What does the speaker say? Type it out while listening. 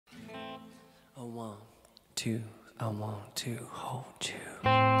1, 2, I want to hold you.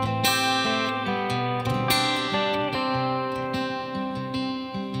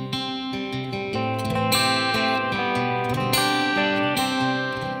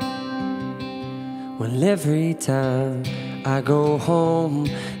 Well, every time I go home,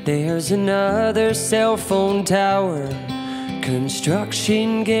 there's another cell phone tower.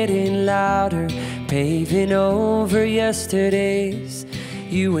 Construction getting louder, paving over yesterday's.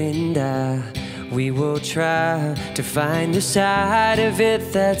 You and I, we will try to find the side of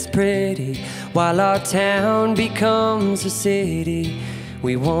it that's pretty. While our town becomes a city,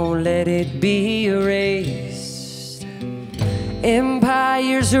 we won't let it be erased.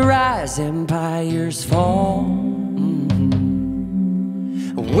 Empires rise, empires fall.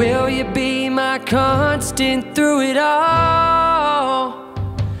 Will you be my constant through it all?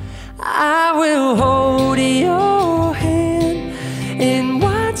 I will hold your hand and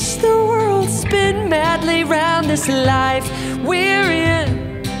watch the world spin madly round this life we're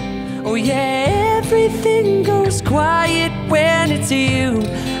in. Oh yeah, everything goes quiet when it's you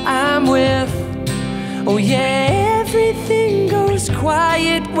I'm with. Oh yeah, everything goes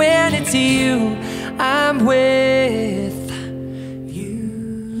quiet when it's you I'm with.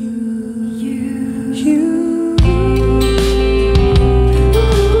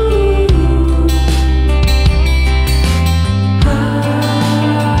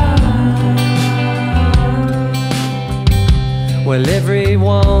 Well, every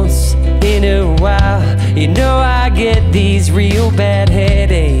once in a while, you know I get these real bad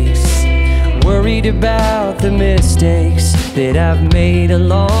headaches, worried about the mistakes that I've made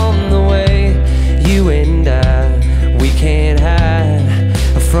along the way. You and I, we can't hide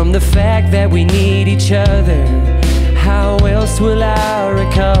from the fact that we need each other. How else will I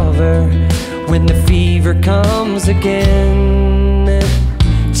recover when the fever comes again?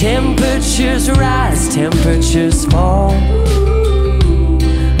 Temperatures rise, temperatures fall.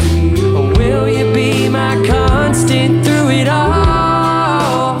 Will you be my constant through it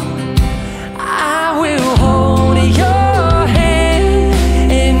all? I will hold your hand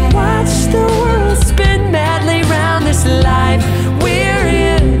and watch the world spin madly round this life we're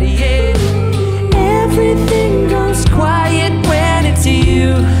in. Yeah, everything goes quiet when it's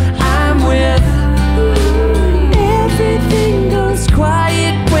you I'm with. Everything goes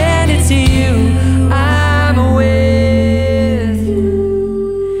quiet when it's you I'm with.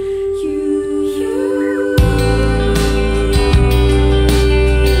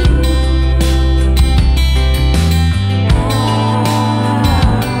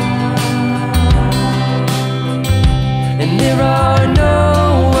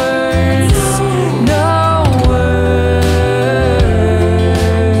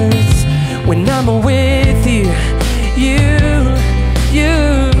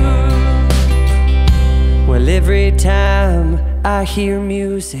 Every time I hear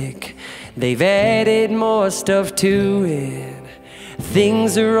music, they've added more stuff to it.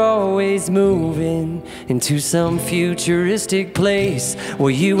 Things are always moving into some futuristic place.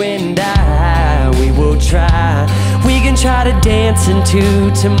 Well, you and I, we will try. We can try to dance into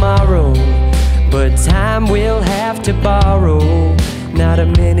tomorrow, but time we'll have to borrow. Not a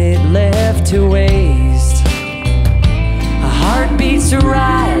minute left to waste. Heartbeats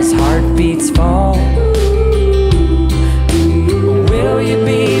rise, heartbeats fall. Will you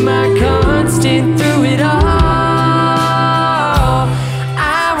be my constant through it all?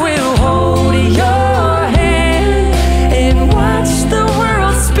 I will hold your hand and watch the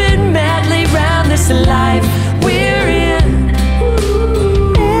world spin madly round this life we're in.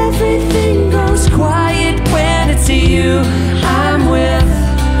 Everything goes quiet when it's you I'm with.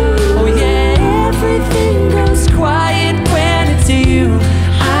 Oh yeah, everything goes quiet when it's you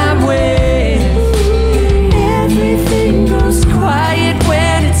I'm with. Everything goes quiet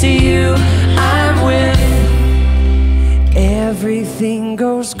when it's you I'm with. Everything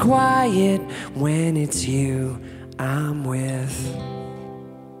goes quiet when it's you I'm with.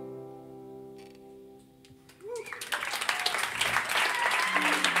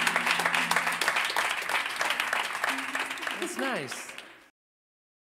 That's nice.